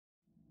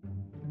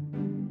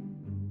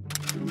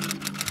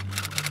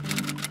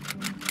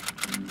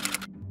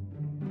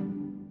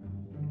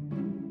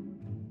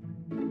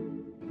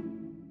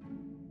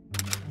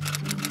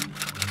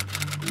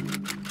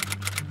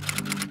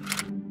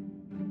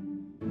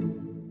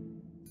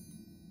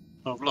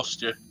I've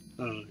lost you.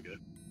 Oh, there we go.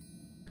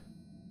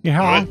 Yeah.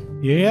 Right.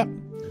 Yeah.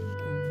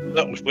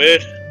 That was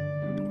weird.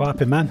 What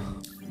happened, man?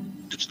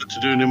 Just had to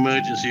do an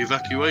emergency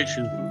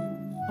evacuation.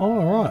 Oh,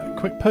 all right.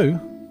 Quick poo.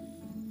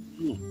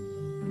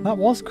 That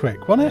was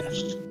quick, wasn't it?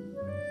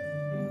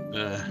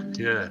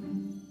 Yeah.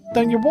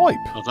 Don't you wipe?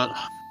 I don't.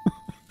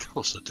 Of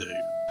course I do.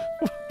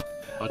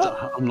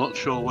 I'm not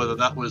sure whether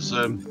that was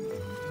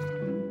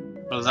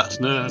whether that's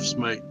nerves,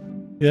 mate.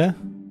 Yeah.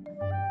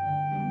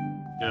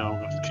 Yeah, I'll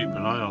have to keep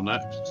an eye on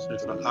that.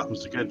 If that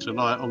happens again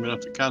tonight, I'm gonna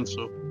have to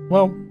cancel.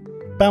 Well,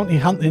 bounty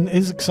hunting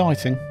is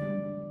exciting.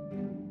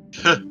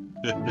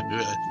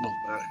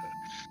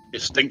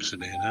 It stinks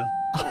in here now.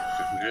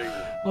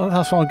 Well,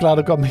 that's why I'm glad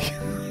I got me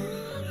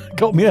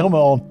helmet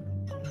on.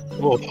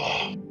 Oh,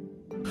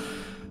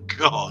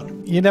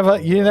 God! You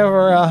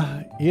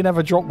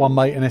never drop one,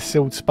 mate, in a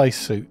sealed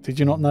spacesuit. Did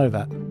you not know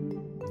that?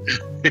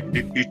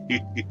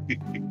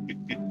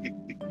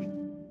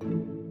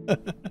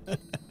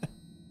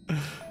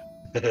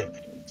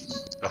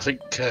 I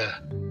think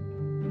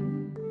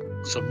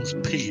someone's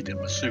peed in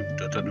my suit.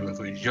 I don't know if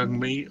it was young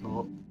me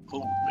or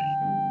old me.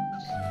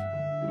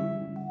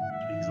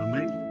 Either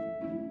me.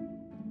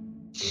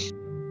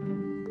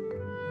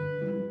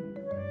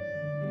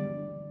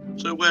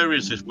 So where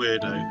is this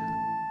weirdo?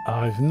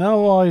 I've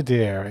no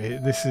idea.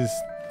 This is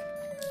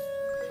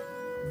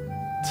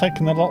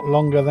taking a lot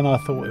longer than I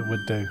thought it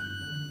would do.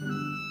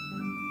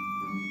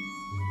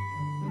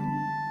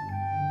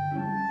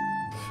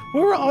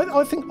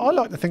 I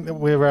like to think that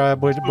we're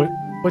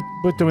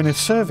doing a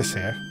service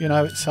here. You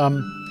know, it's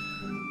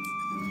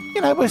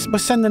you know, we're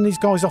sending these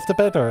guys off to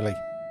bed early.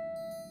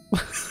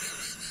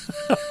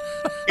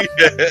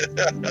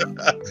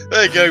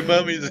 There you go,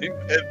 Mum. He's in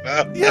bed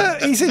now. Yeah,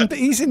 he's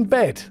in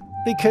bed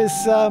because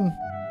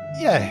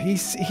yeah,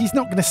 he's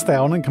not going to stay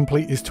on and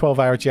complete his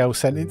 12-hour jail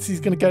sentence. He's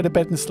going to go to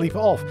bed and sleep it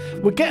off.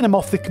 We're getting him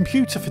off the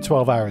computer for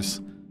 12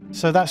 hours.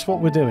 So that's what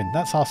we're doing.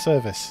 That's our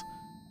service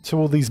to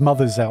all these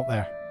mothers out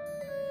there.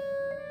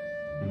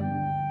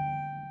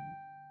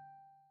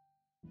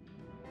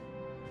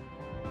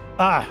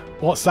 Ah,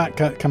 what's that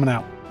coming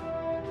out?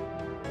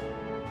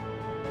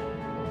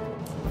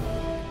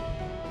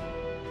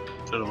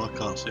 I don't know, I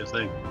can't see a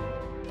thing.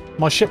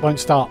 My ship won't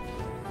start.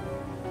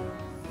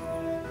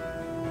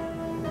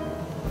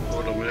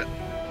 Hold on a minute.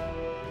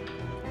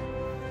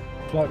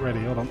 Flight ready,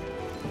 hold on.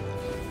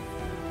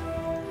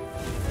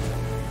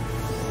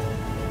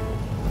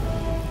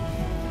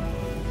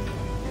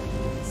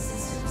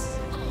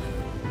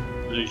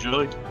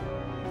 Enjoy.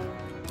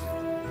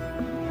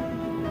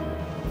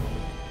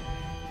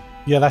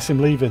 Yeah, that's him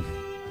leaving.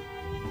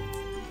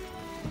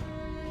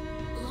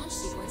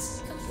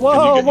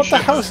 Whoa, what the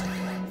hell?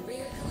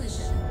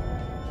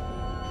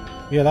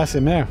 Yeah, that's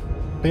him there.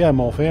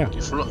 Beomorph here.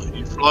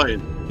 You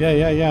flying?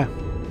 Yeah.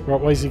 Right,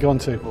 where's he gone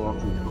to? Oh, I'm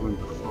coming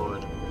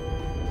forward.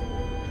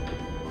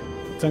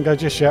 Don't go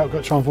just yet. I've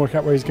got to try and work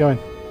out where he's going.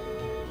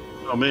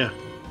 I'm here.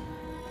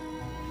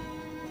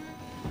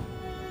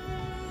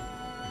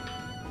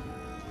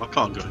 I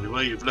can't go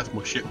anywhere. You've left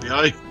my ship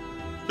behind.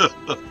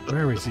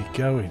 Where is he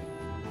going?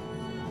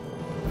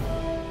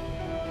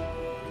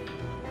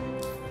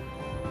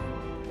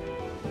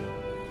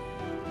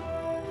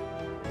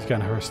 He's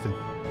going to Hurston.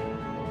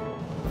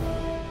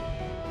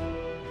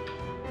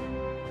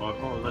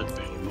 Oh, that'd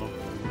be more.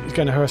 He's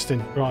going to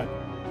Hurston, right.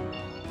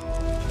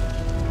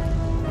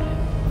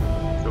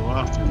 Go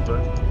after him,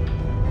 bud.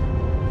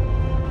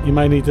 You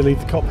may need to leave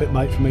the cockpit,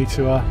 mate, for me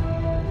to Go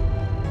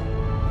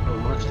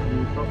Hurston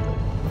in the cockpit.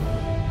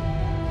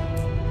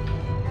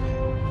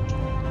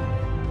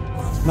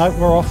 No,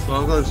 we're off.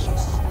 Well,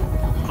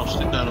 I'll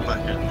sit down the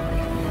back end.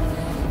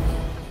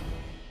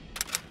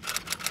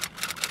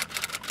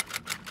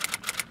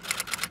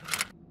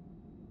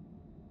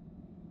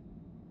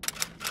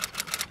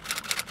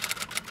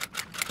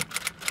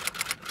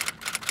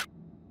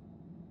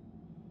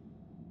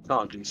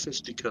 Can't do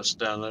fisticuffs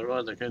down there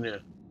either, can you?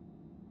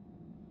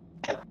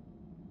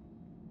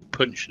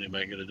 Punching him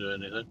ain't going to do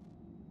anything.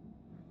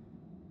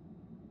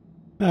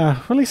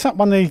 Well, at least that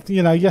one,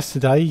 you know,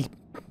 yesterday,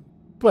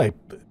 well,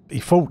 he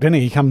fought, didn't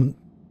he? He come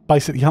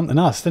basically hunting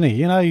us, didn't he?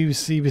 You know, he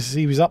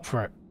was up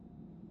for it.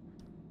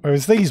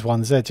 Whereas these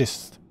ones, they're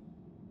just...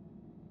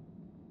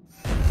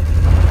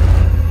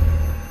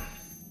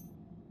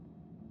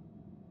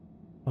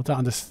 I don't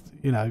understand,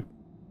 you know.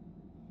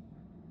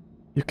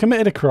 You've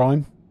committed a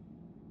crime.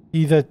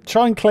 Either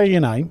try and clear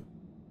your name,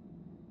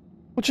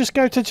 or just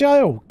go to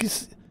jail.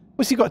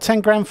 What's he got? A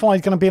 10 grand fine?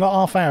 Going to be like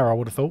half hour, I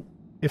would have thought.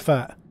 If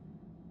that.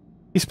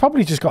 He's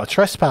probably just got a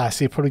trespass.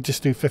 He'll probably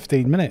just do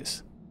 15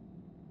 minutes.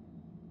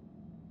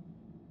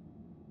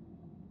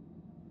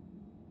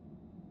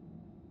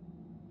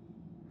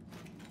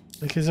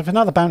 Because if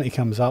another bounty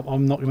comes up,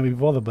 I'm not going to be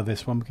bothered with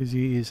this one because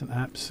he is an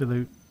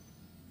absolute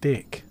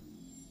dick.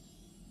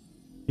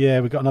 Yeah,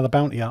 we've got another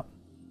bounty up.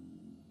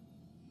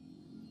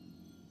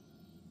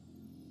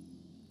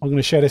 I'm going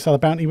to share this other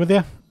bounty with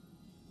you.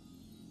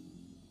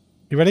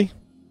 You ready?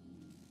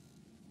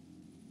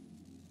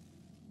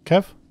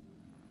 Kev?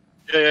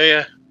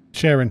 Yeah.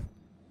 Sharing.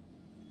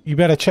 You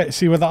better check to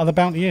see where that other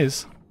bounty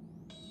is.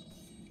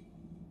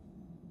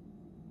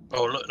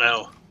 Oh, look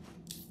now.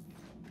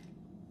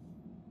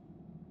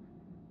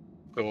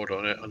 Hold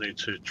on it. I need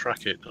to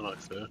track it, don't I,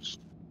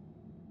 first?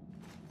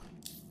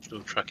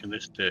 Still tracking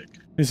this dick.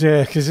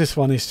 Yeah, because this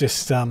one is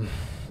just,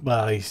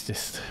 well, he's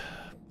just,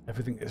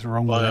 everything is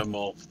wrong with it.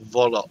 Biomorph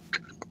Volok.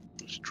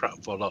 Let's track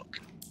Volok.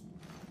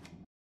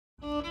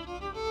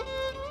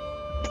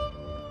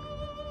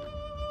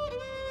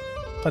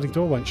 Bloody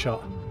door won't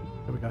shut.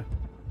 There we go.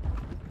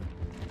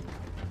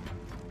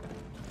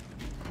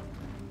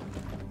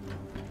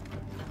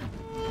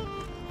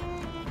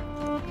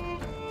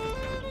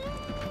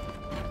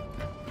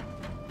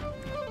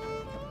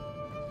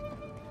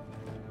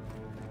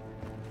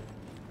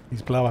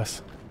 He's below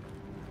us.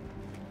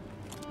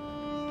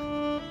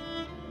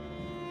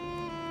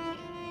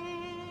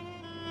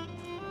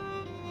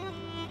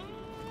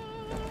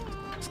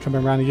 He's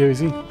coming around to you, is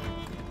he?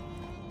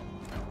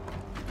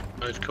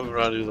 He's coming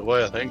around the other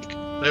way, I think.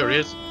 There he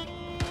is.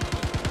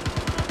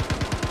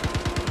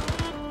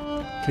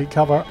 Keep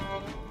cover.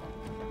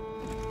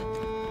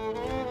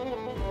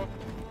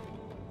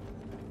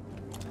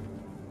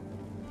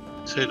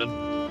 He's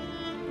hidden.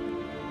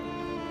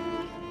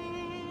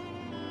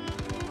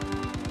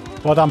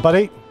 Well done,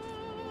 buddy.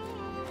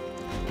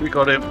 We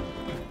got him.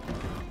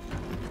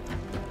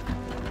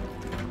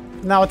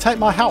 Now I take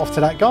my hat off to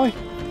that guy.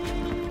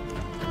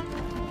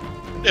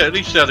 Yeah, at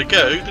least he had a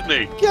go, didn't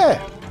he?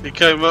 Yeah. He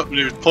came up and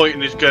he was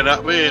pointing his gun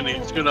at me and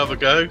he's going to have a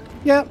go.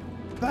 Yeah.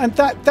 And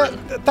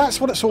that's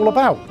what it's all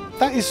about.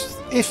 That is,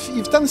 if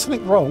you've done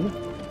something wrong,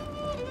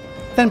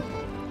 then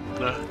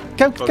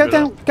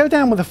go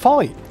down with a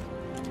fight.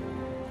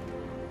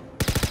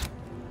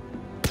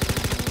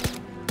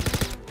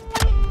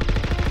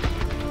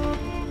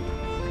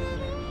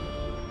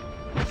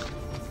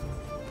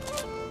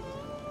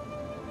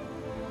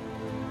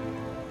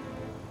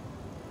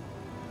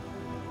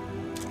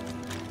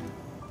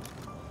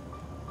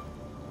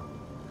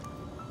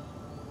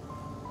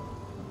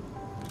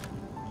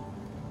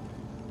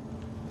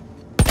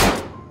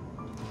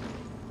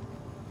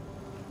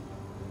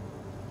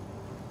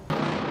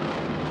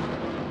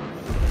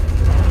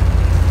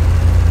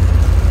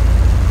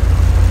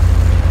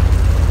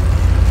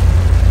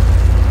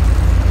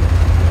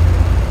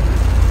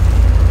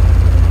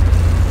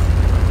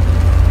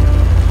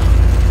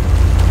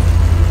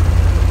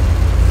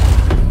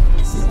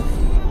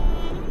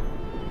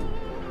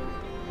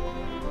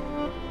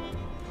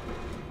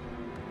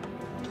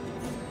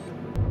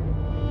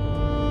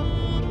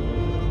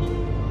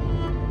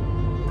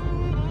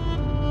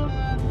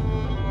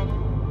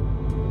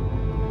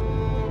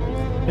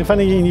 If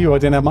only he knew I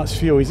didn't have much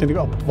fuel, he's only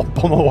got to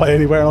bomb away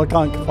anywhere and I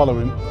can't follow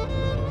him.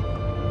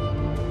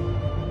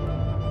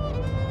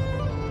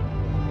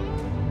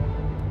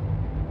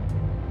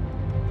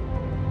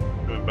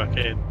 Going back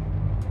in.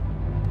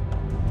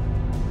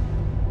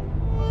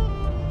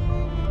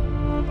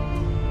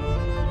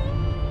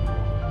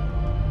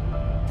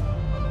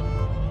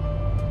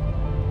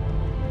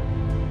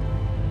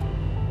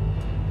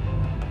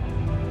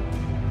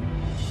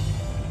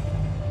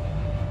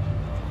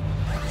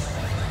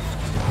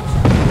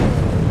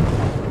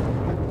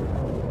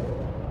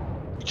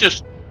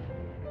 Just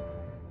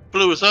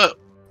blew us up.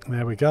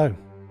 There we go.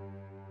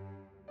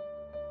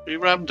 He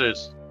rammed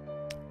us.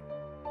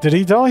 Did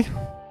he die?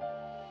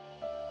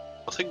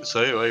 I think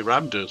so. He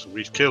rammed us.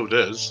 He's killed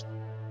us.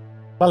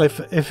 Well,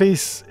 if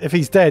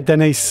he's dead,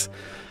 then he's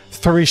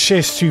through his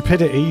sheer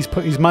stupidity, he's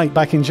put his mate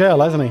back in jail,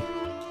 hasn't he?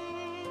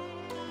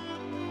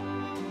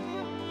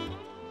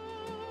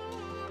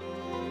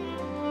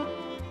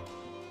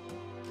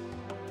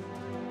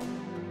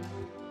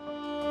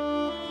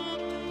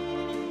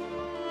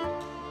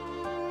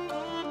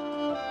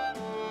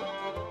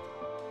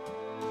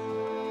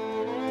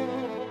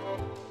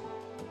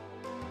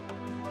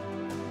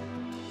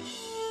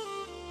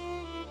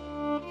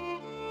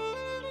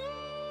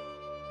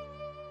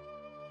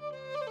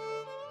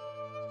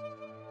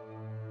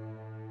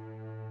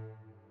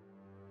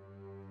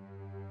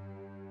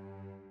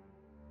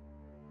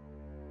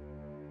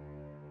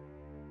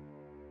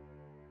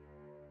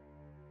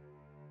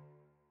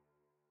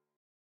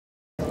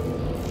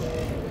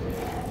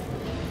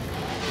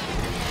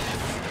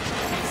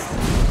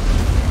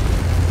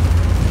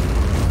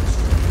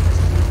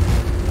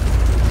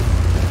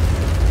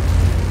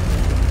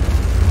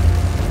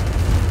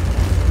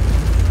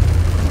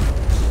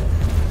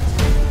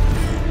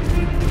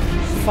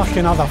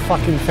 Fucking other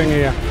fucking thing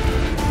here.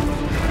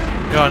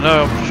 Yeah, I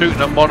know. I'm shooting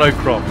at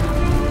monochrome.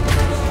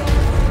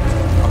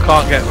 I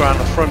can't get around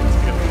the front.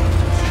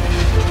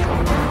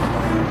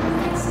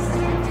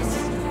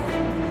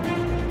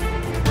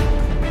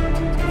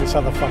 This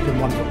other fucking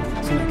one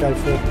doesn't it go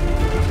for?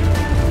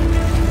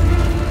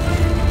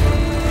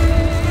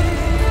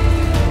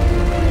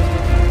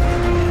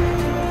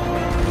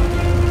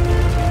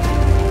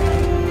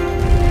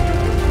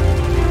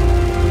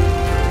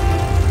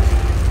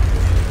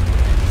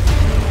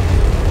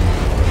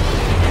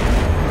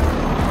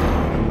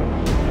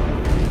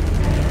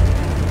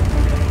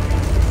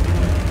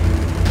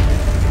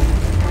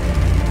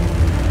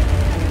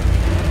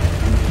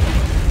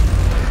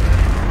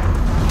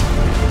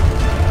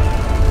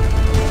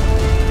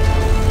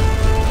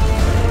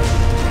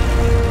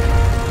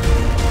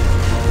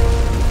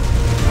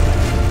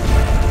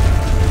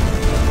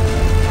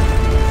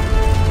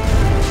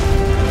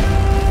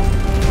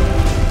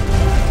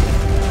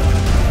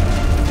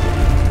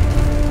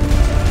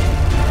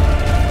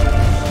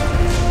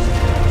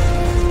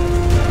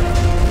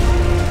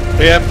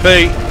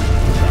 PMP.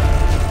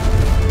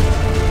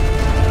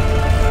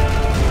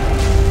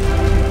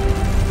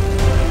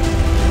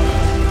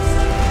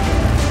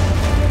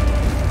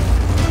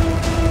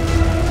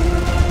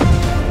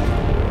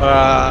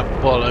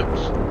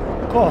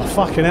 Bollocks. Oh,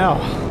 fucking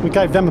hell. We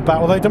gave them a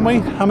battle though, didn't we?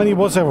 How many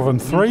was there of them?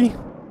 3?